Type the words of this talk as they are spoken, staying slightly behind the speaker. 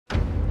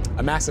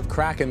A massive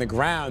crack in the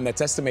ground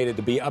that's estimated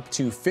to be up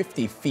to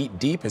 50 feet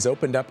deep has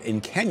opened up in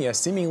Kenya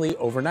seemingly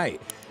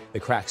overnight. The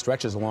crack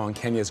stretches along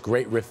Kenya's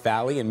Great Rift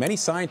Valley, and many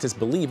scientists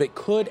believe it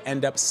could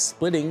end up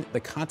splitting the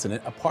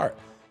continent apart.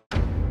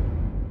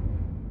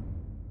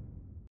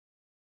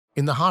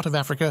 In the heart of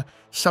Africa,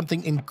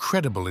 something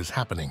incredible is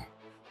happening.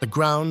 The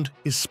ground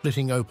is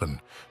splitting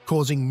open,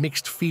 causing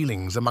mixed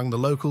feelings among the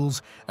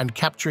locals and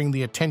capturing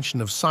the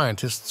attention of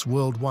scientists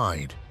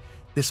worldwide.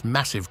 This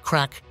massive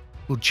crack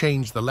will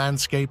change the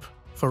landscape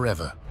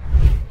forever.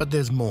 But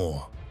there's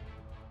more.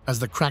 As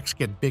the cracks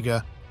get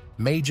bigger,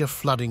 major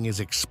flooding is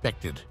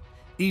expected.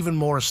 Even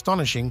more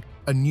astonishing,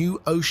 a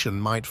new ocean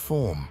might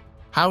form.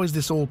 How is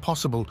this all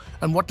possible,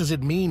 and what does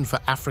it mean for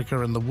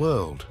Africa and the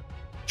world?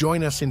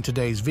 Join us in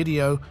today's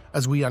video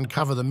as we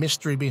uncover the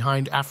mystery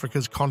behind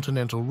Africa's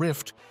continental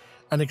rift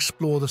and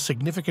explore the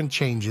significant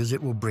changes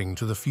it will bring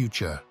to the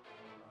future.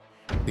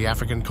 The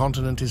African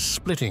continent is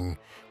splitting,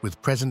 with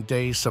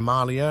present-day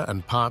Somalia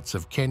and parts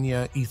of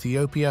Kenya,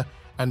 Ethiopia,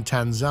 and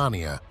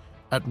Tanzania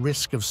at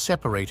risk of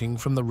separating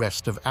from the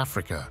rest of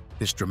Africa.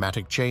 This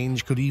dramatic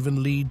change could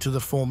even lead to the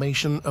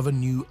formation of a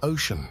new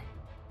ocean.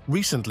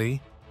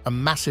 Recently, a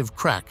massive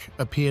crack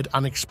appeared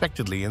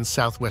unexpectedly in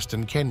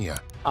southwestern Kenya.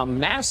 A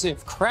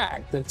massive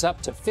crack that's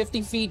up to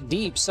 50 feet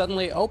deep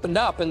suddenly opened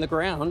up in the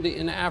ground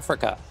in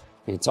Africa.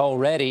 It's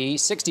already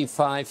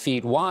 65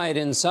 feet wide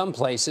in some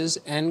places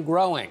and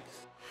growing.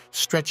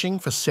 Stretching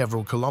for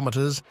several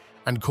kilometers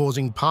and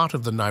causing part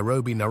of the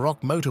Nairobi-Narok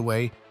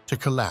motorway to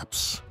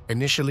collapse.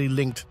 Initially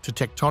linked to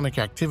tectonic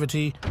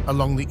activity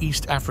along the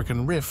East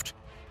African Rift,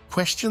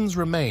 questions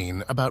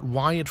remain about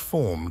why it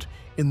formed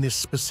in this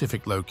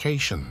specific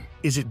location.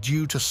 Is it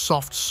due to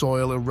soft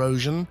soil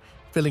erosion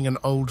filling an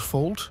old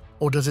fault,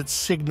 or does it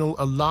signal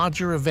a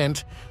larger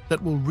event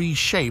that will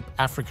reshape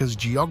Africa's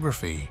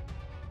geography?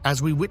 As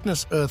we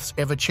witness Earth's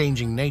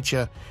ever-changing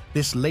nature,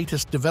 this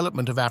latest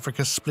development of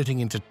Africa splitting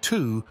into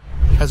two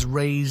has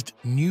raised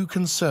new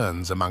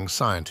concerns among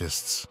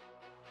scientists.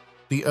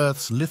 The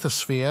Earth's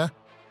lithosphere,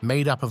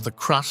 made up of the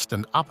crust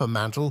and upper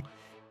mantle,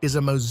 is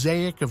a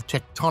mosaic of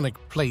tectonic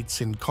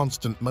plates in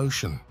constant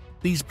motion.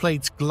 These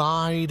plates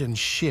glide and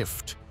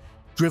shift,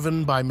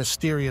 driven by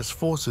mysterious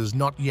forces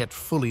not yet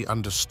fully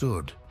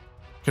understood.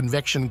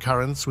 Convection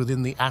currents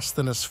within the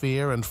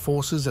astronosphere and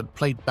forces at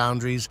plate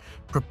boundaries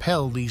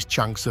propel these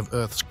chunks of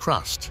Earth's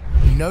crust.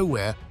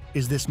 Nowhere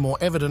is this more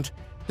evident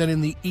than in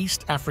the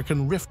East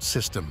African Rift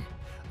System,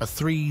 a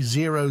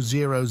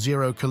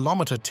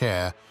 3,000-kilometer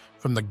tear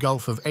from the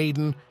Gulf of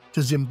Aden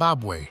to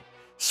Zimbabwe,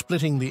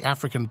 splitting the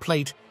African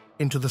plate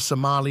into the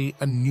Somali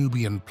and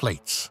Nubian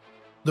plates.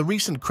 The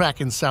recent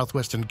crack in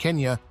southwestern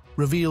Kenya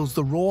reveals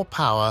the raw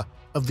power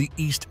of the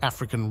East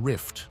African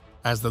Rift.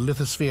 As the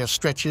lithosphere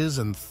stretches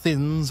and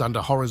thins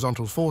under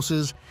horizontal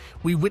forces,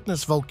 we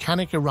witness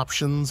volcanic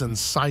eruptions and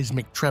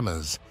seismic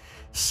tremors,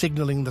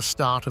 signaling the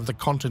start of the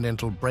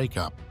continental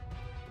breakup.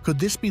 Could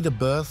this be the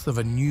birth of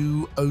a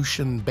new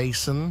ocean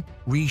basin,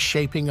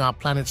 reshaping our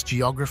planet's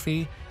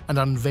geography and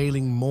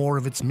unveiling more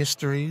of its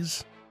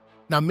mysteries?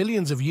 Now,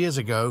 millions of years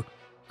ago,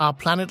 our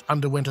planet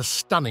underwent a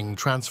stunning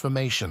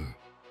transformation.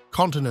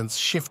 Continents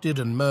shifted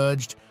and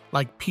merged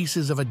like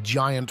pieces of a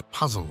giant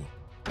puzzle.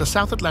 The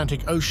South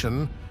Atlantic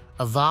Ocean,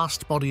 a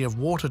vast body of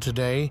water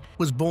today,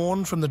 was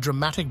born from the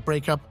dramatic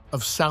breakup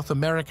of South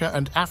America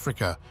and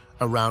Africa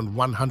around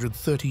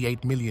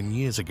 138 million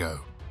years ago.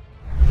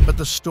 But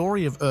the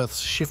story of Earth's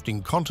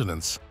shifting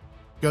continents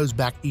goes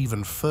back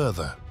even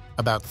further.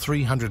 About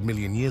 300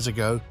 million years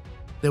ago,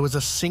 there was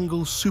a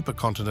single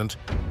supercontinent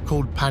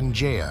called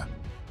Pangaea,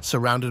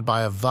 surrounded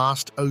by a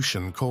vast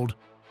ocean called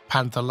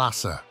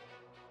Panthalassa.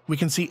 We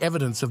can see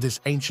evidence of this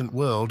ancient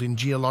world in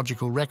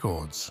geological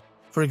records.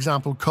 For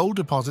example, coal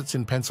deposits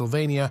in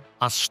Pennsylvania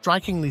are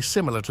strikingly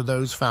similar to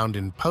those found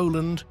in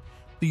Poland,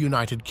 the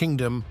United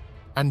Kingdom,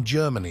 and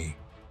Germany.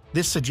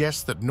 This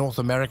suggests that North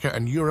America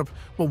and Europe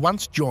were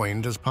once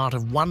joined as part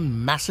of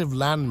one massive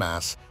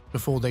landmass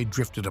before they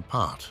drifted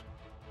apart.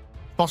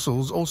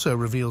 Fossils also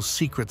reveal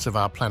secrets of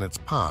our planet's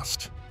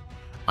past.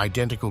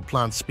 Identical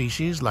plant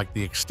species like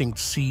the extinct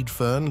seed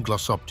fern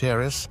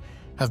Glossopteris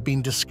have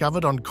been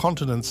discovered on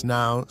continents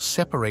now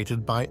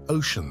separated by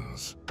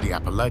oceans. The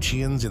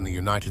Appalachians in the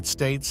United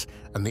States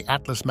and the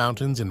Atlas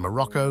Mountains in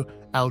Morocco,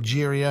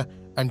 Algeria,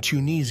 and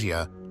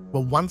Tunisia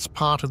were once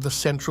part of the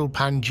central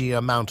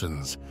Pangaea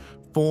Mountains,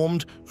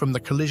 formed from the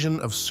collision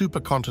of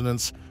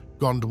supercontinents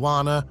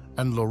Gondwana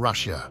and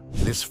Laurasia.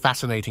 This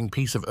fascinating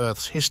piece of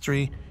Earth's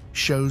history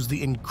shows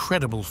the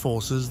incredible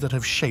forces that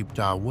have shaped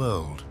our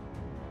world.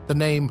 The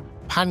name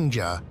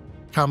Pangaea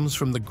comes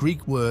from the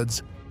Greek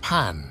words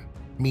pan,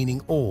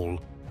 meaning all,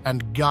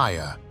 and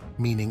Gaia,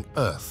 meaning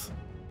Earth.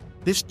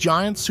 This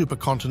giant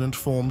supercontinent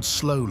formed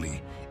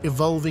slowly,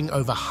 evolving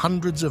over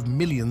hundreds of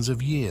millions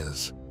of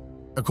years.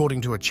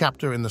 According to a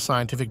chapter in the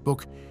scientific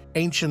book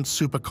Ancient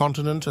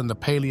Supercontinent and the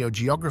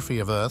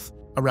Paleogeography of Earth,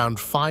 around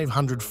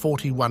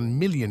 541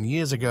 million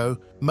years ago,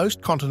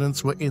 most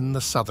continents were in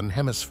the southern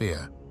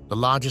hemisphere. The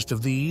largest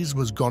of these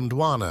was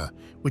Gondwana,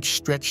 which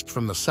stretched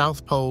from the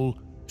South Pole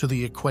to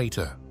the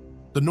equator.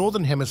 The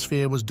northern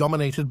hemisphere was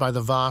dominated by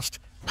the vast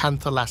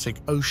Panthalassic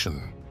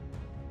Ocean.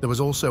 There was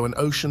also an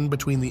ocean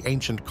between the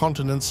ancient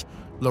continents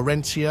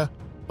Laurentia,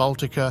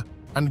 Baltica,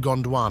 and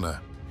Gondwana,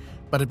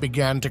 but it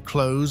began to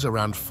close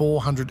around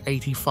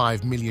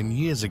 485 million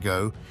years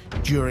ago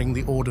during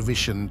the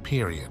Ordovician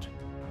period.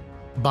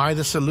 By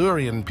the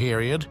Silurian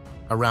period,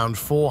 around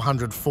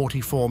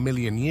 444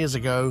 million years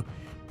ago,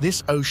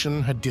 this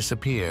ocean had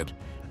disappeared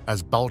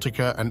as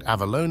Baltica and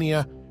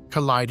Avalonia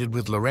collided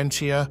with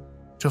Laurentia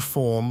to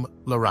form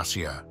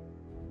Laurasia.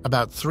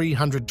 About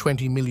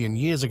 320 million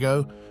years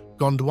ago,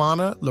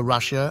 Gondwana,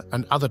 Laurasia,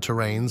 and other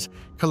terrains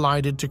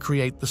collided to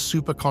create the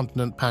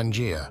supercontinent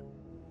Pangaea.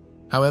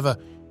 However,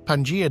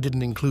 Pangaea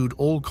didn't include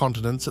all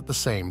continents at the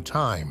same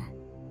time.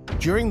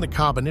 During the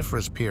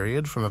Carboniferous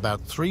period from about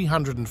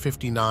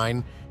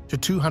 359 to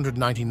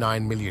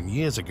 299 million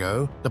years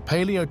ago, the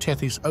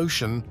Paleotethys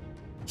Ocean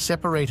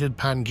separated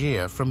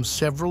Pangaea from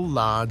several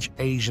large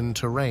Asian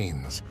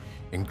terrains,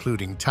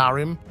 including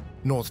Tarim,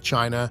 North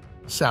China,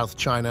 South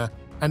China,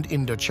 and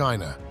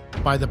Indochina.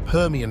 By the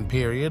Permian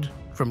period,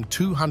 from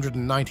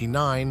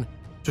 299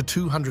 to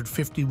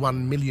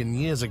 251 million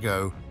years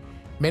ago,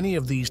 many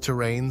of these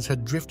terrains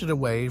had drifted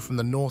away from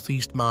the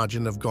northeast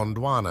margin of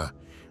Gondwana,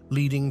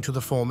 leading to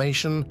the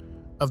formation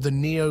of the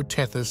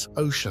Neotethys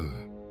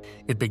Ocean.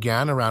 It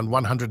began around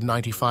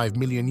 195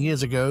 million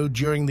years ago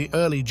during the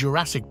early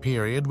Jurassic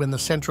period when the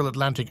Central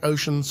Atlantic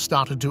Ocean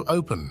started to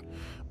open,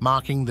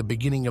 marking the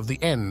beginning of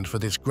the end for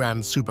this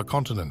grand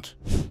supercontinent.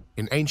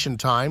 In ancient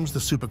times, the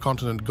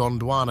supercontinent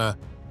Gondwana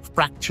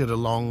fractured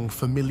along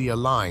familiar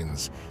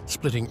lines,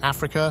 splitting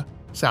Africa,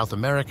 South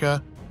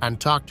America,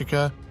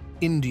 Antarctica,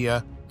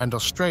 India, and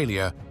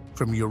Australia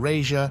from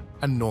Eurasia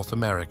and North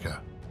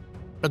America.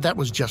 But that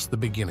was just the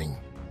beginning.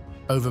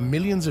 Over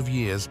millions of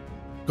years,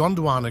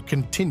 Gondwana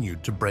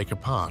continued to break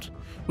apart,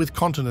 with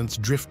continents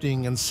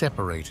drifting and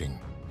separating.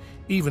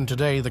 Even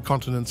today, the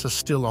continents are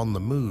still on the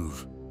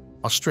move.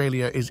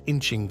 Australia is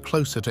inching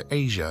closer to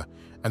Asia,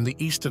 and the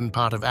eastern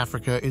part of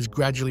Africa is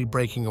gradually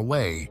breaking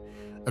away,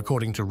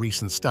 according to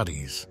recent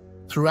studies.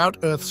 Throughout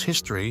Earth's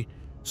history,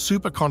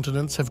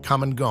 supercontinents have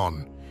come and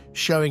gone,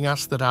 showing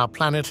us that our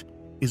planet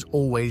is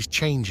always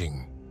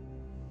changing.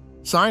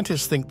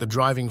 Scientists think the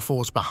driving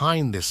force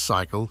behind this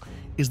cycle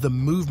is the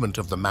movement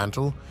of the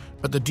mantle,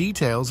 but the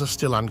details are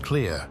still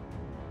unclear.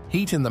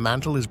 Heat in the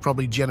mantle is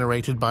probably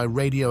generated by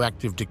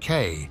radioactive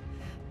decay,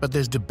 but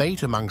there's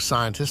debate among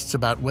scientists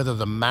about whether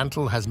the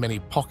mantle has many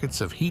pockets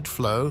of heat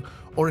flow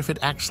or if it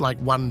acts like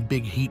one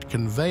big heat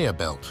conveyor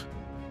belt.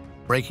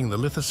 Breaking the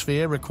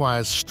lithosphere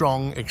requires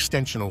strong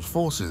extensional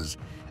forces,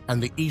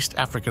 and the East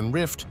African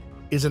Rift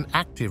is an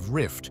active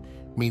rift,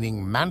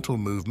 meaning mantle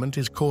movement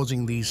is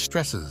causing these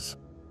stresses.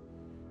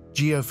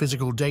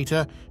 Geophysical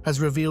data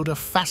has revealed a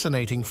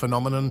fascinating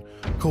phenomenon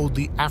called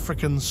the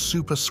African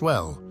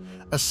superswell,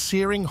 a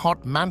searing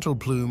hot mantle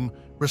plume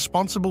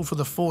responsible for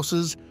the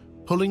forces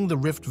pulling the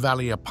Rift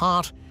Valley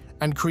apart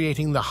and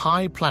creating the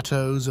high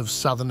plateaus of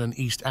southern and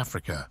East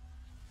Africa.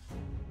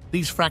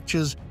 These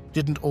fractures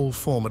didn't all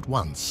form at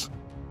once.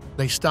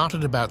 They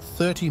started about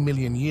 30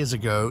 million years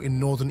ago in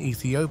northern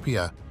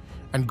Ethiopia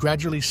and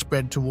gradually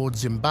spread towards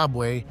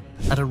Zimbabwe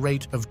at a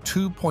rate of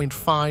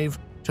 2.5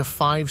 to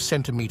 5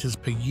 centimeters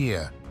per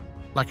year,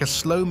 like a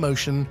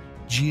slow-motion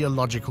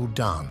geological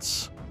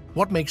dance.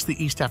 What makes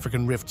the East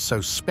African Rift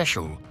so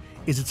special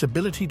is its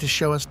ability to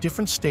show us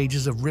different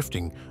stages of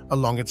rifting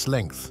along its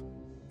length.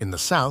 In the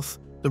south,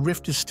 the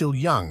rift is still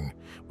young,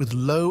 with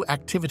low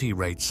activity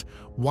rates,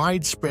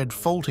 widespread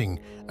faulting,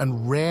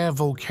 and rare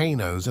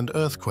volcanoes and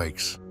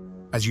earthquakes.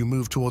 As you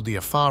move toward the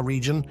Afar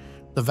region,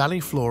 the valley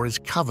floor is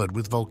covered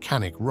with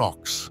volcanic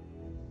rocks.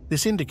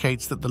 This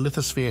indicates that the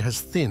lithosphere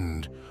has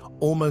thinned,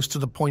 almost to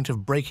the point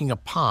of breaking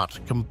apart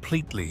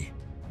completely.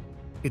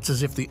 It's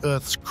as if the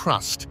Earth's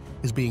crust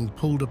is being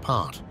pulled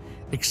apart,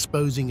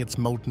 exposing its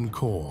molten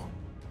core.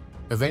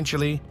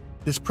 Eventually,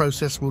 this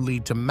process will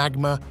lead to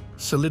magma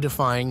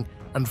solidifying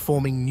and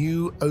forming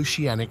new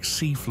oceanic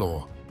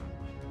seafloor.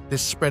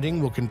 This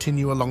spreading will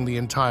continue along the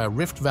entire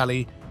Rift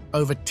Valley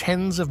over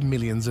tens of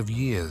millions of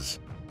years.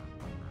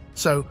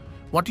 So,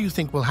 what do you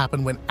think will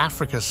happen when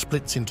Africa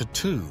splits into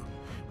two?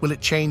 Will it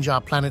change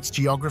our planet's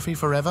geography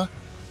forever?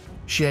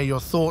 Share your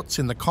thoughts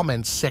in the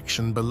comments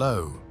section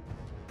below.